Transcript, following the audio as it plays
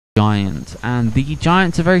giant, and the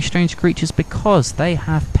giants are very strange creatures because they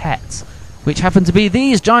have pets, which happen to be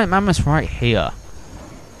these giant mammoths right here.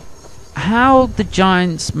 How the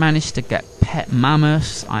giants managed to get pet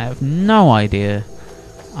mammoths, I have no idea.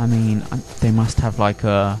 I mean, they must have like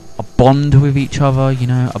a bond with each other, you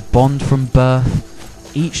know, a bond from birth.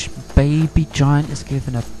 Each baby giant is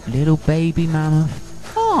given a little baby mammoth.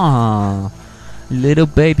 Ah, little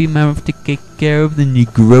baby mammoth to take care of, then you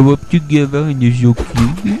grow up together and you're so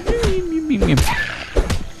cute.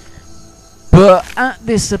 But at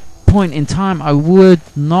this point in time, I would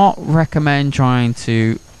not recommend trying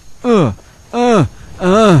to that's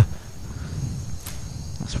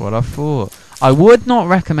what I thought. I would not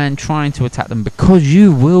recommend trying to attack them because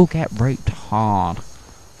you will get raped hard.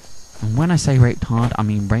 And when I say raped hard, I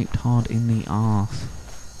mean raped hard in the arse.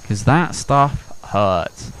 Because that stuff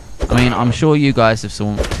hurts. I mean, I'm sure you guys have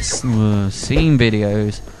seen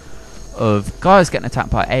videos of guys getting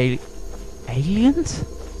attacked by aliens?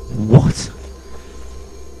 What?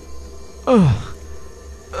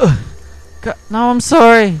 No, I'm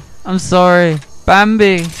sorry. I'm sorry.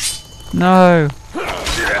 Bambi. No.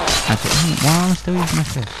 Actually, why am I still using my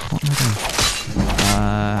fist? What am I doing?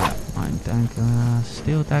 Iron dagger.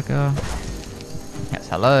 Steel dagger. Yes,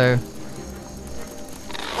 hello.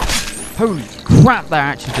 Holy crap, they're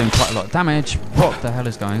actually doing quite a lot of damage. What the hell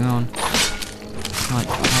is going on? Like,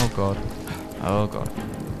 oh god. Oh god.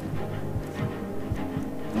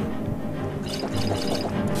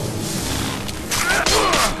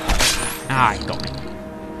 Ah, he got me.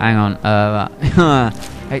 Hang on,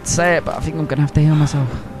 hate to say it, but I think I'm gonna have to heal myself.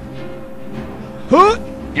 There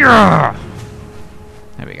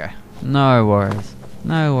we go. No worries.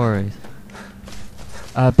 No worries.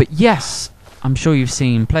 But yes, I'm sure you've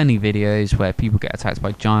seen plenty of videos where people get attacked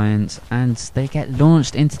by giants and they get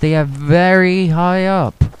launched into the air very high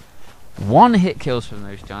up. One hit kills from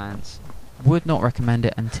those giants. Would not recommend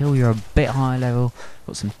it until you're a bit high level,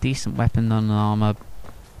 got some decent weapon and armor,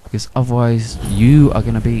 because otherwise you are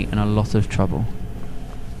going to be in a lot of trouble.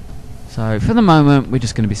 So for the moment we're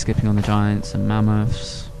just going to be skipping on the giants and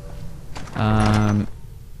mammoths, and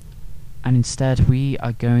instead we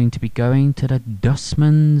are going to be going to the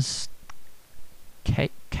Dustman's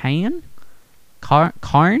Cairn? I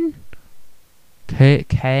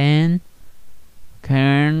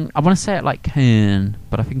want to say it like Cairn,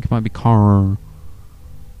 but I think it might be Carn.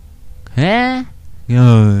 Yeah.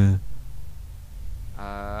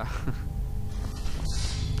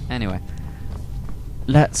 Anyway,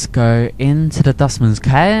 let's go into the Dustman's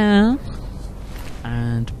Cairn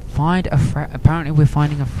and find a apparently we're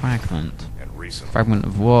finding a fragment. Fragment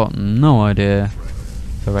of what? No idea.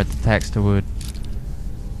 If I read the text I would.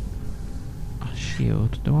 A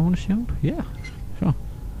shield. Do I want a shield? Yeah, sure.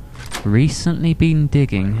 Recently been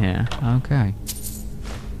digging here. Okay.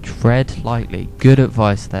 Tread lightly. Good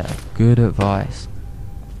advice there. Good advice.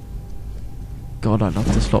 God, I'd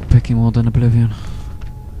love to stop picking more than Oblivion.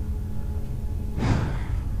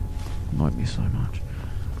 Annoyed me so much.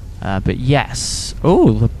 But yes.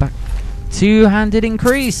 Oh, the back. Two-handed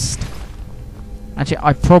increased. Actually,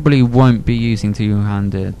 I probably won't be using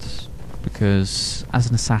two-handed because as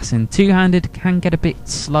an assassin, two-handed can get a bit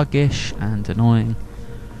sluggish and annoying.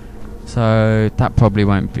 So that probably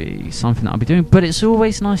won't be something that I'll be doing. But it's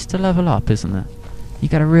always nice to level up, isn't it? You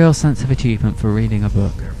get a real sense of achievement for reading a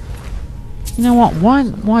book. You know what?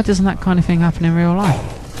 Why doesn't that kind of thing happen in real life?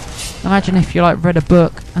 Imagine if you like read a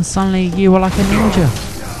book and suddenly you were like a ninja.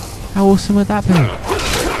 How awesome would that be?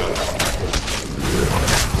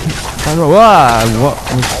 What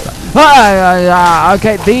was that?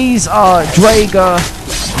 Okay, these are Drager,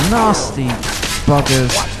 nasty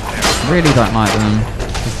buggers. Really don't like them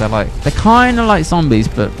because they're kind of like zombies,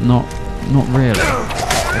 but not really.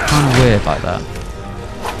 They're kind of weird like that.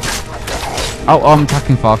 Oh, I'm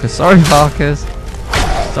attacking Farkas. Sorry, Farkas.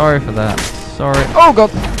 Sorry for that. Sorry. Oh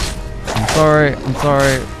god. I'm sorry. I'm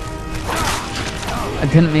sorry. I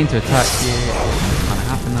didn't mean to attack you. It kind of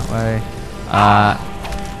happened that way.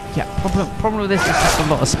 Yeah. Problem with this is just a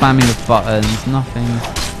lot of spamming of buttons. Nothing.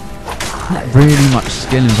 Not really much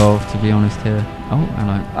skill involved, to be honest here. Oh,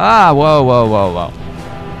 hello. Ah, whoa.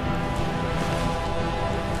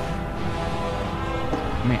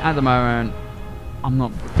 I mean, at the moment, I'm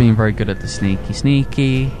not being very good at the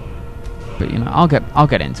sneaky, but you know, I'll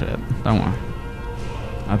get into it. Don't worry.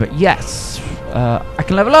 But yes, I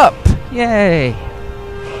can level up. Yay!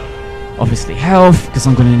 Obviously health, because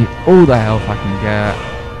I'm going to need all the health I can get.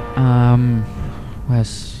 Where's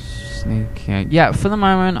sneaking? Yeah, for the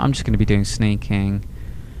moment, I'm just going to be doing sneaking.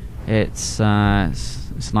 It's a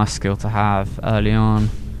nice skill to have early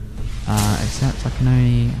on. Except I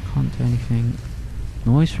can't do anything.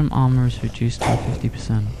 Noise from armor is reduced by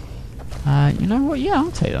 50%. You know what? Yeah,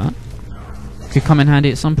 I'll take that. Could come in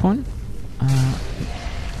handy at some point.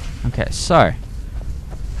 Okay, so.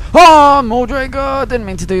 Oh, Mordraker! Didn't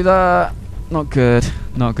mean to do that. Not good.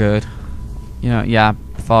 Not good. You know, yeah,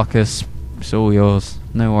 Farkas, it's all yours.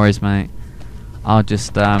 No worries, mate. I'll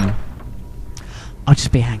just be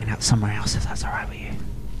hanging out somewhere else if that's alright with you.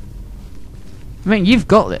 I mean, you've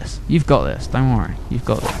got this. You've got this. Don't worry. You've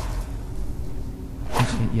got this.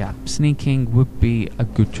 Actually, yeah, sneaking would be a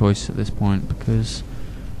good choice at this point because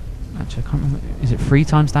actually I can't remember. Is it 3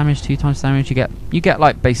 times damage, 2 times damage? You get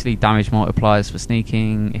like basically damage multipliers for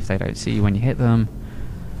sneaking if they don't see you when you hit them,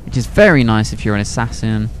 which is very nice if you're an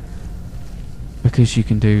assassin because you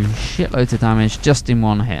can do shitloads of damage just in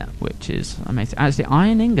one hit, which is amazing. Actually,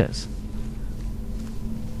 iron ingots,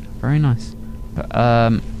 very nice. But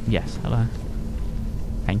yes, hello.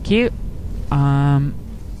 Thank you.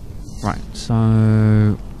 Right,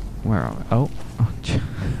 so where are we? Oh,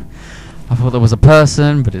 I thought there was a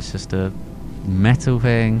person, but it's just a metal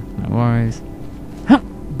thing. No worries. Huh?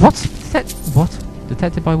 What? What?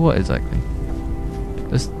 Detected by what exactly?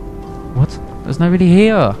 There's what? There's nobody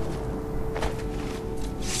here.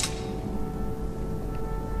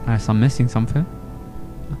 Unless I'm missing something,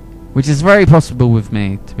 which is very possible with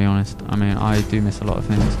me, to be honest. I mean, I do miss a lot of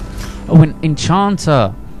things. Oh, an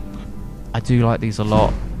enchanter. I do like these a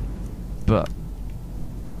lot. But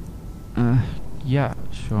yeah,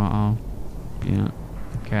 sure. Yeah,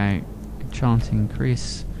 okay. Enchanting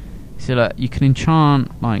increase. See, look, you can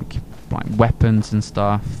enchant like weapons and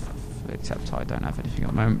stuff. Except I don't have anything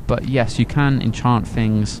at the moment. But yes, you can enchant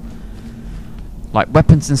things like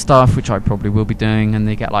weapons and stuff, which I probably will be doing, and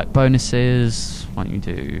they get like bonuses. Like you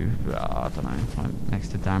do, I don't know, like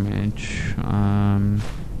extra damage.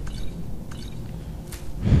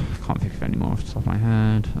 Can't think of any more off the top of my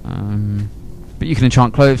head. But you can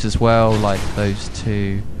enchant clothes as well, like those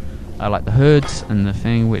two, like the hoods and the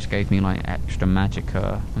thing, which gave me like extra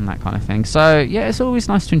magicka and that kind of thing. So yeah, it's always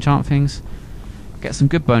nice to enchant things, get some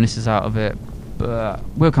good bonuses out of it. But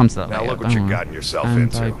we'll come to that later. Now look what you've gotten yourself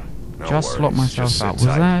into. I just locked myself out. Was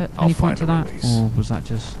there any point to that, or was that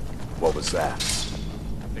just? What was that?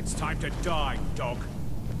 It's time to die, dog.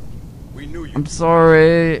 We knew you. I'm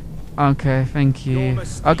sorry. Okay, thank you.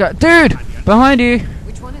 Okay, dude, behind you.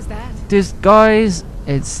 Which one is that? This guys,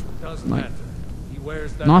 it's like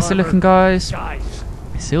nicer looking guys.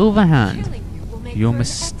 Silverhand. You're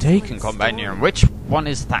mistaken, companion. Which one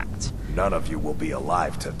is that? None of you will be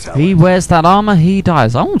alive to tell. He wears that armor, he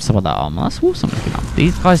dies. I want some of that armor. That's awesome looking armor.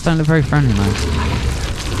 These guys don't look very friendly, man. Is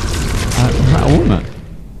that a woman?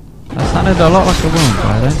 That sounded a lot like a woman, but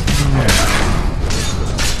I don't think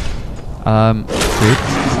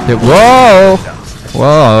dude. Whoa!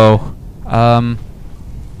 Whoa!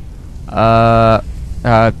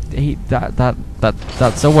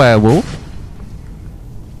 That's a werewolf.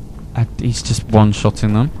 He's just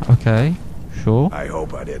one-shotting them. Okay, sure. I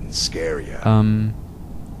hope I didn't scare you.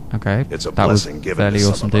 Okay. It's a that was blessing given fairly to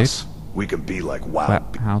some awesome, of dude. us. We can be like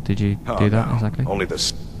wild. How did you do that no. exactly? Only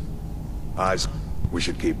the eyes. We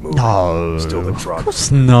should keep moving. No, Still the of trunk.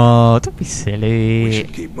 course not. Don't be silly. We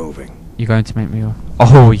should keep moving. You're going to make me a...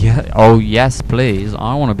 Oh, yeah. Oh, yes, please.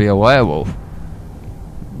 I want to be a werewolf.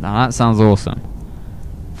 Now, that sounds awesome.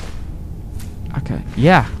 Okay.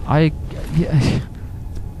 Yeah, yeah.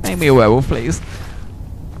 Make me a werewolf, please.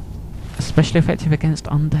 Especially effective against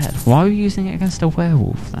undead. Why are you using it against a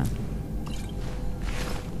werewolf, then?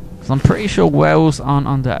 Because I'm pretty sure werewolves aren't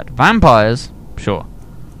undead. Vampires? Sure.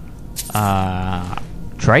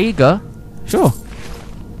 Traeger? Sure.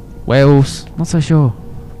 Werewolves? Not so sure.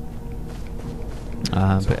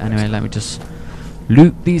 But anyway, let me just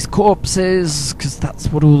loot these corpses, because that's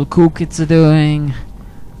what all the cool kids are doing.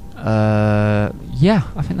 Yeah,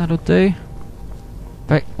 I think that'll do.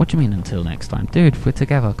 Wait, what do you mean until next time? Dude, we're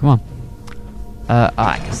together, come on.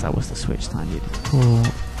 I guess that was the switch that I needed to pull.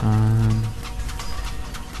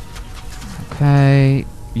 Okay.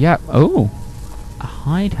 Yeah, oh. A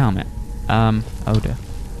hide helmet. Oh dear.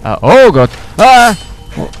 Oh god!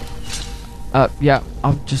 Yeah,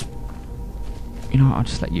 I'll just... You know what, I'll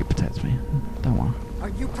just let you protect me. Don't worry. Are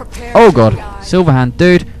you prepared? Oh god, Silverhand,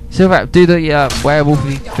 dude. Silverhand, do the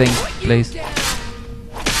werewolfy thing, please.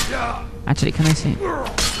 Actually, can they see?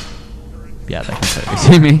 Yeah, they can totally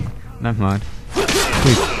see me. Never mind.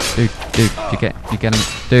 Dude, you get him,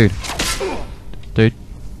 dude.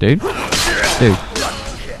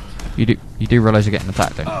 You do realize you're getting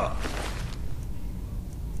attacked, don't you?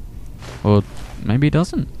 Or maybe he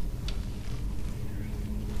doesn't.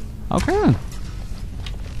 Okay then.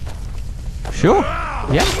 Sure.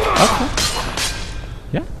 Yeah. Okay.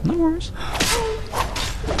 Yeah. No worries.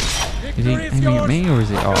 Is he aiming at me or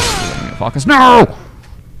is it? Oh, he's aiming at Farkas. No!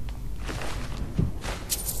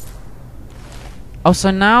 Oh,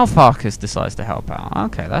 so now Farkas decides to help out.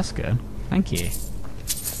 Okay, that's good. Thank you.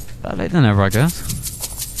 Better late than ever, I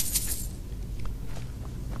guess.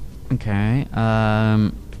 Okay.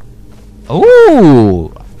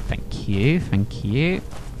 Oh! Thank you. Thank you.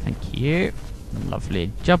 Thank you.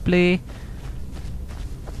 Lovely jubbly.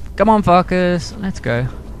 Come on, Farkas. Let's go.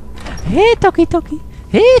 Hey, Toki Toki.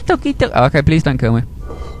 Hey, Toki Toki. Okay, please don't kill me.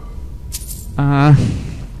 I'm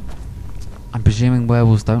presuming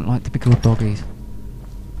werewolves don't like to be called doggies.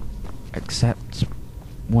 Except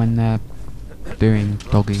when they're doing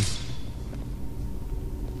doggies.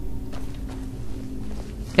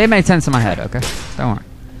 It made sense in my head, okay? Don't worry.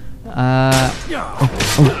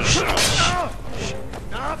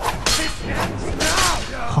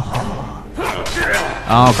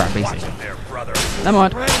 Oh crap, easy. Never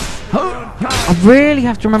mind. I really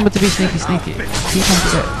have to remember to be sneaky. Keep on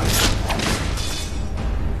forgetting.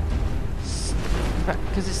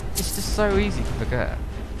 Because it's just so easy to forget.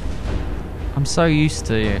 I'm so used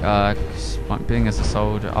to like being as a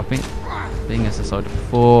soldier. I've been being as a soldier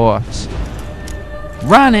before. I've just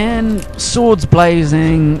ran in, swords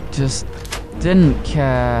blazing, just didn't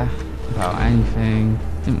care about anything.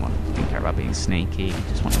 Didn't care about being sneaky.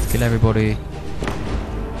 Just wanted to kill everybody.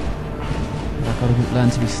 I've got to learn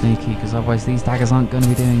to be sneaky because otherwise these daggers aren't going to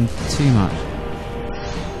be doing too much.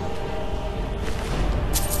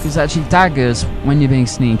 Because actually daggers, when you're being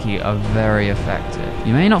sneaky, are very effective.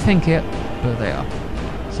 You may not think it, but they are.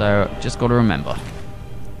 So, just got to remember.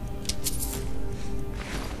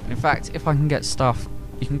 In fact, if I can get stuff...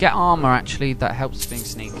 You can get armor, actually, that helps being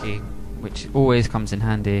sneaky, which always comes in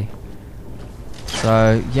handy.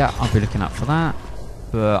 So, yeah, I'll be looking out for that.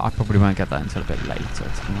 But I probably won't get that until a bit later,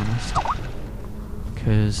 to be honest.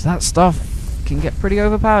 Because that stuff can get pretty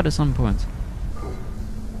overpowered at some point.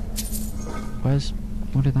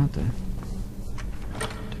 What did that do?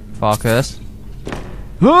 Farkas.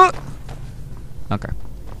 Okay.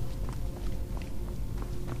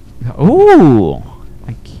 Ooh!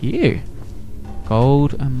 Thank you.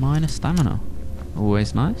 Gold and minus stamina.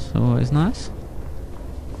 Always nice, always nice.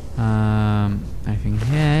 Anything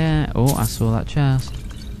here? Oh, I saw that chest.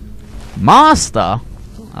 Master?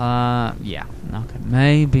 Yeah. Okay,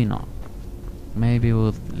 maybe not. Maybe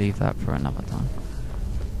we'll leave that for another time.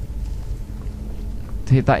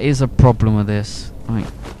 That is a problem with this. I mean,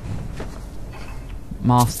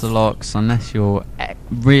 master locks, unless you're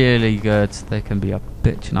really good, they can be a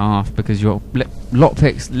bitch and a half because your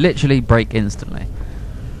lockpicks literally break instantly.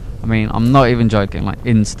 I mean, I'm not even joking, like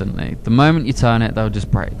instantly. The moment you turn it, they'll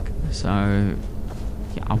just break. So,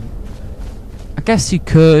 yeah, I guess you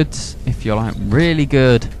could, if you're like really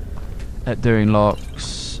good at doing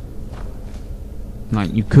locks,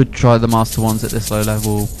 like you could try the master ones at this low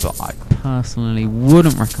level, but I personally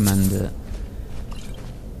wouldn't recommend it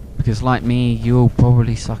because, like me, you'll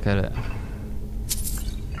probably suck at it.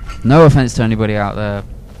 No offense to anybody out there,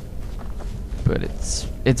 but it's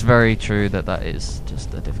very true that is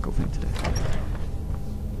just a difficult thing to do.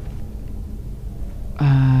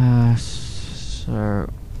 So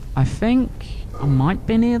I think I might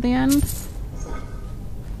be near the end.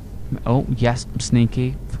 Oh yes, I'm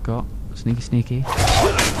sneaky. Forgot. Sneaky.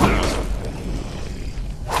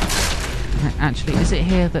 Actually, is it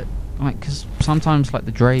here that, like, because sometimes like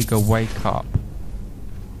the Draeger wake up.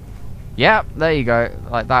 Yep, there you go.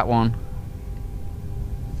 Like that one.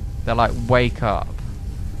 They're like wake up.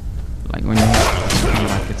 Like when you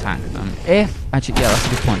like attack them. Actually, yeah, that's a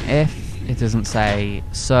good point. If it doesn't say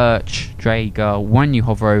search Draeger when you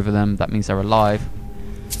hover over them, that means they're alive.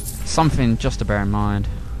 Something just to bear in mind,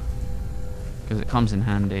 because it comes in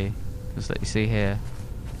handy. Because like you see here,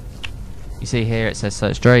 it says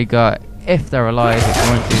search Draeger. If they're alive, it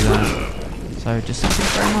won't do that. So just keep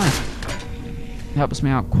it in mind. It helps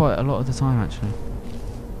me out quite a lot of the time, actually.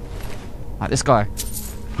 Like this guy.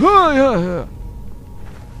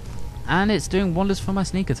 And it's doing wonders for my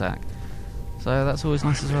sneak attack. So that's always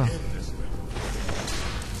nice as well.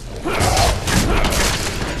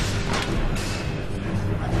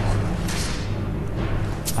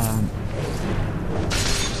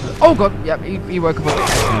 Oh god, yep, he woke up.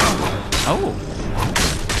 Oh.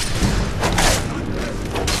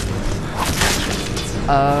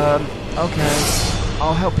 Okay,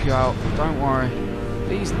 I'll help you out, don't worry.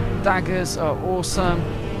 These daggers are awesome.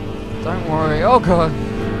 Don't worry, oh god.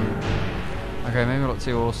 Okay, maybe not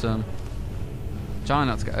too awesome. Trying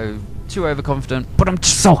not to get too overconfident, but I'm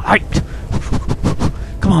just so hyped.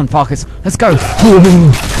 Come on, Farkas, let's go.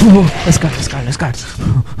 Let's go.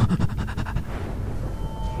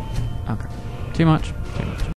 Okay, too much.